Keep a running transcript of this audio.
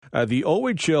The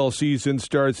OHL season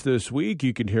starts this week.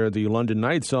 You can hear the London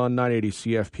Knights on 980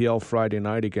 CFPL Friday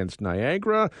night against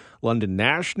Niagara. London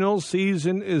National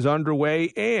season is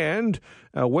underway, and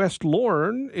West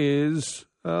Lorne is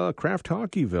Kraft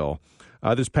Hockeyville.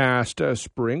 This past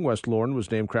spring, West Lorne was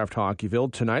named Kraft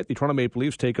Hockeyville. Tonight, the Toronto Maple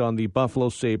Leafs take on the Buffalo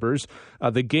Sabres.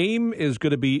 The game is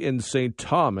going to be in St.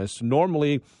 Thomas.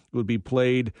 Normally, it would be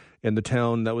played in the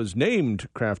town that was named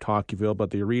Kraft Hockeyville,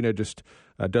 but the arena just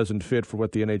doesn't fit for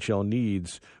what the NHL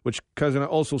needs, which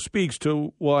also speaks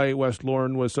to why West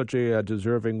Lorne was such a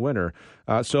deserving winner.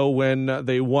 So when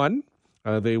they won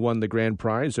the grand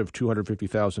prize of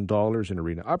 $250,000 in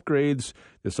arena upgrades.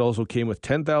 This also came with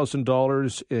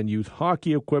 $10,000 in youth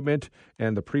hockey equipment,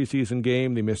 and the preseason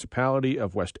game, the municipality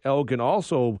of West Elgin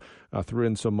also threw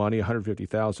in some money,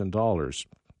 $150,000.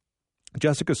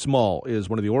 Jessica Small is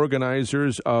one of the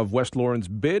organizers of West Lorne's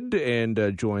bid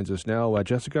and joins us now.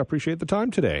 Jessica, appreciate the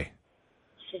time today.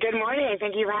 Good morning.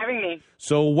 Thank you for having me.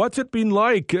 So what's it been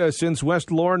like since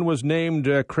West Lorne was named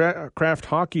Kraft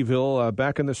Hockeyville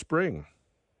back in the spring?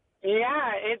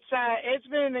 Yeah, it's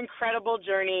been an incredible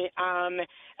journey and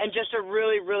just a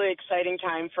really, really exciting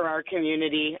time for our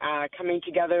community, coming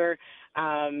together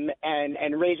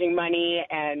and raising money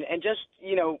and just,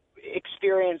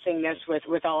 experiencing this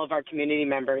with all of our community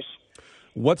members.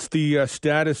 What's the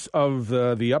status of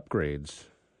the upgrades?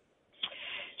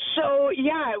 So,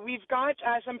 we've got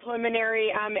some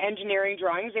preliminary engineering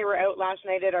drawings. They were out last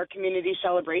night at our community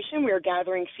celebration. We were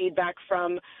gathering feedback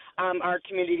from our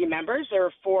community members. There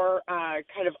are four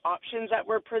kind of options that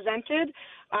were presented.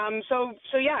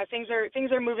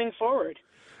 Things are moving forward.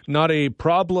 Not a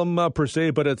problem per se,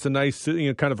 but it's a nice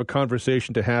kind of a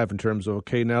conversation to have in terms of,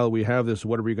 okay, now we have this,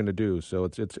 what are we going to do? So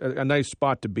it's a nice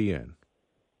spot to be in.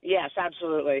 Yes,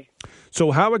 absolutely.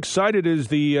 So how excited is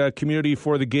the community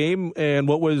for the game, and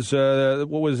what was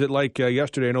it like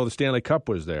yesterday? I know the Stanley Cup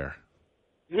was there.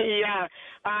 Yeah,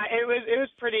 it was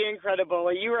pretty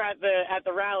incredible. You were at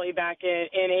the rally back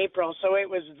in April, so it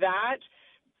was that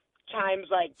times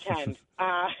like 10.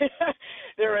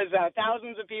 There was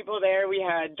thousands of people there. We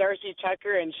had Darcy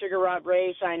Tucker and Sugar Rob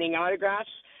Ray signing autographs.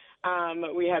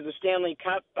 We had the Stanley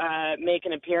Cup make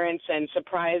an appearance and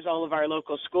surprise all of our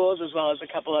local schools, as well as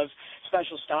a couple of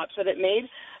special stops that it made.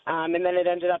 And then it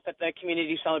ended up at the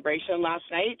community celebration last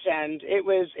night, and it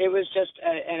was just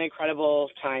an incredible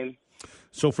time.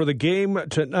 So for the game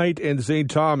tonight in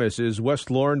St. Thomas, is West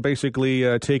Lorne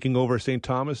basically taking over St.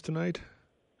 Thomas tonight?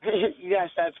 Yes,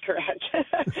 that's correct.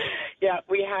 Yeah,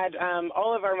 we had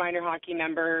all of our minor hockey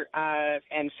member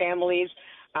and families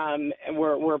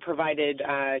were provided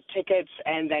tickets,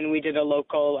 and then we did a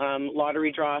local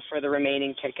lottery draw for the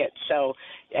remaining tickets. So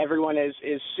everyone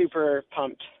is super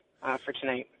pumped for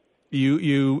tonight.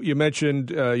 You mentioned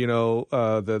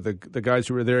the guys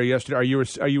who were there yesterday.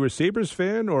 Are you a Sabres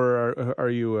fan, or are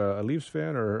you a Leafs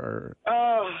fan, or?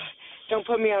 Oh, don't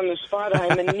put me on the spot.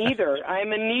 I'm a neither.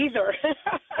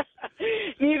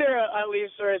 Neither a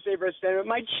Leafs or a Sabres fan. But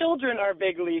my children are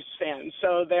big Leafs fans,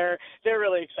 so they're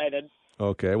really excited.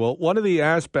 Okay. Well, one of the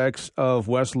aspects of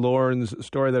West Lorne's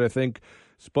story that I think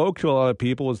spoke to a lot of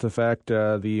people was the fact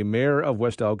the mayor of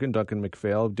West Elgin, Duncan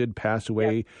McPhail, did pass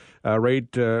away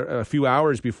a few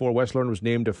hours before West Lorne was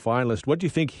named a finalist. What do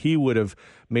you think he would have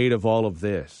made of all of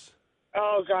this?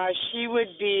 Oh, gosh, he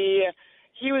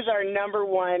was our number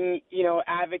one,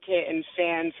 advocate and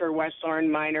fan for West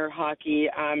Lorne minor hockey.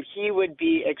 He would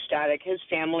be ecstatic. His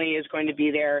family is going to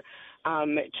be there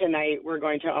tonight. We're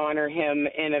going to honor him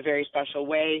in a very special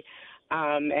way.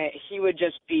 He would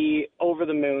just be over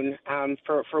the moon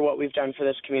for what we've done for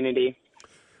this community.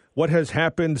 What has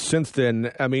happened since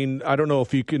then? I mean, I don't know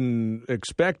if you can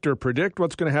expect or predict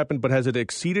what's going to happen, but has it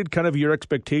exceeded kind of your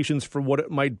expectations for what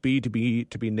it might be to be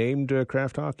named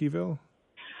Kraft Hockeyville?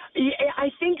 Yeah, I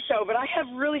think so, but I have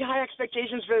really high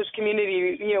expectations for this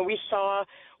community. We saw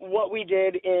what we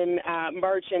did in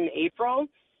March and April,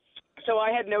 so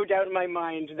I had no doubt in my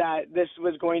mind that this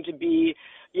was going to be,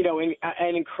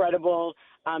 an incredible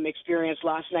experience.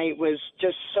 Last night was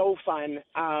just so fun.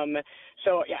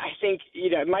 So I think,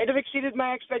 it might have exceeded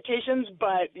my expectations,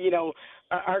 but,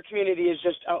 our community is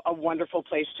just a wonderful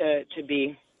place to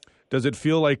be. Does it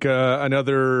feel like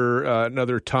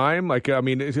another time?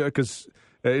 Because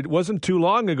it wasn't too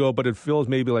long ago, but it feels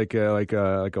maybe like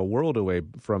a world away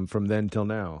from then till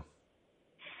now.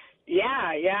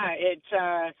 Yeah.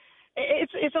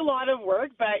 It's a lot of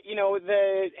work, but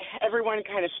everyone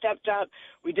kind of stepped up.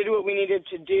 We did what we needed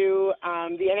to do.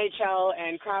 The NHL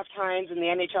and Kraft Heinz and the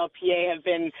NHLPA have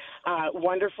been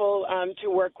wonderful to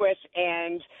work with,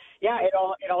 and it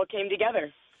all came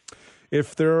together.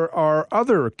 If there are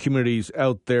other communities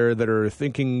out there that are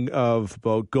thinking of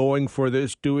about going for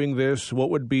this, doing this, what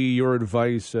would be your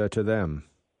advice to them?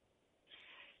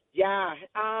 Yeah,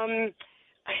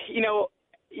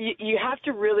 you have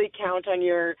to really count on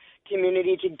your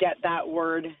community to get that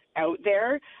word out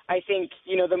there. I think,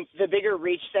 the bigger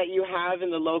reach that you have in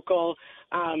the local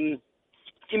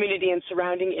community and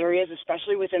surrounding areas,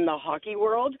 especially within the hockey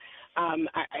world,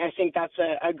 I think that's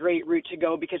a great route to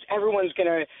go, because everyone's going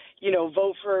to,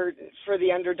 vote for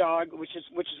the underdog, which is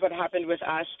what happened with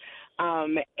us,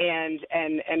 and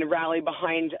rally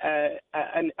behind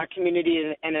a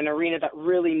community and an arena that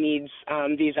really needs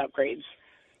these upgrades.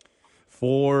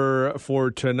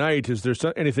 For tonight, is there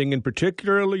anything in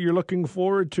particular you're looking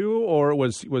forward to, or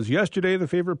was yesterday the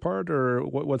favorite part, or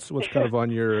what's kind of on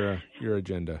your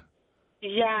agenda?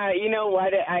 Yeah, you know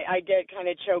what? I get kind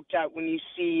of choked up when you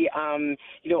see,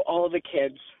 all the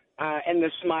kids and the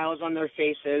smiles on their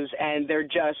faces, and they're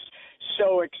just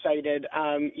so excited,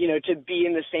 to be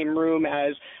in the same room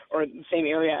or the same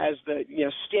area as the,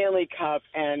 Stanley Cup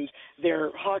and their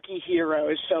hockey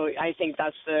heroes. So I think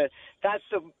that's the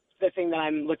thing that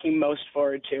I'm looking most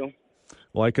forward to.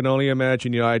 Well, I can only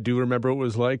imagine. I do remember what it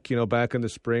was like, back in the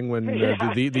spring when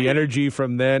the energy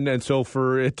from then, and so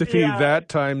for it to be that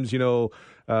times, even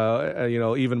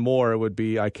more, it would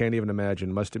be. I can't even imagine.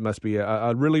 It must be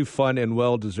a really fun and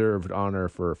well deserved honor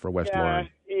for West Lorne.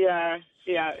 Yeah.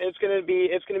 It's gonna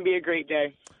be a great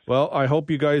day. Well, I hope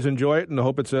you guys enjoy it, and I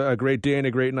hope it's a great day and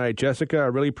a great night. Jessica, I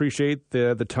really appreciate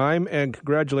the time, and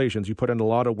congratulations. You put in a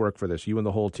lot of work for this, you and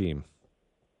the whole team.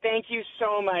 Thank you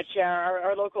so much.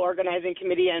 Our local organizing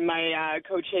committee and my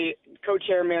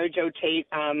co-chair, Mary Jo Tate.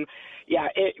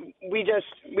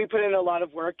 We put in a lot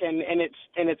of work, and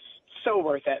it's so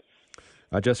worth it.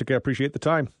 Jessica, I appreciate the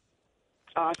time.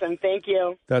 Awesome. Thank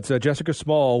you. That's Jessica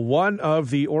Small, one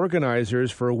of the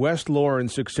organizers for West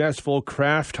Lorne's successful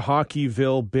Kraft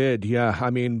Hockeyville bid. Yeah, I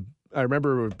mean, I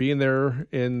remember being there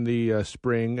in the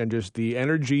spring, and just the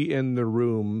energy in the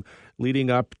room leading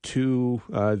up to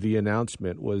the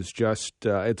announcement was just,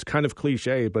 it's kind of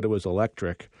cliche, but it was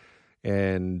electric.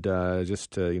 And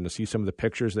just to see some of the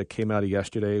pictures that came out of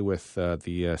yesterday with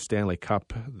the Stanley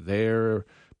Cup there,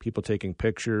 people taking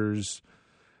pictures.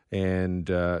 And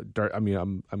I'm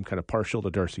kind of partial to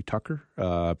Darcy Tucker,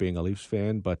 being a Leafs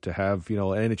fan, but to have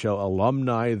NHL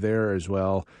alumni there as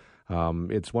well.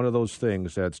 It's one of those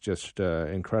things that's just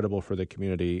incredible for the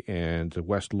community, and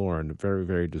West Lorne, very,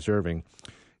 very deserving.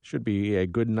 Should be a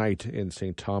good night in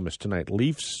St. Thomas tonight.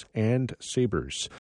 Leafs and Sabres.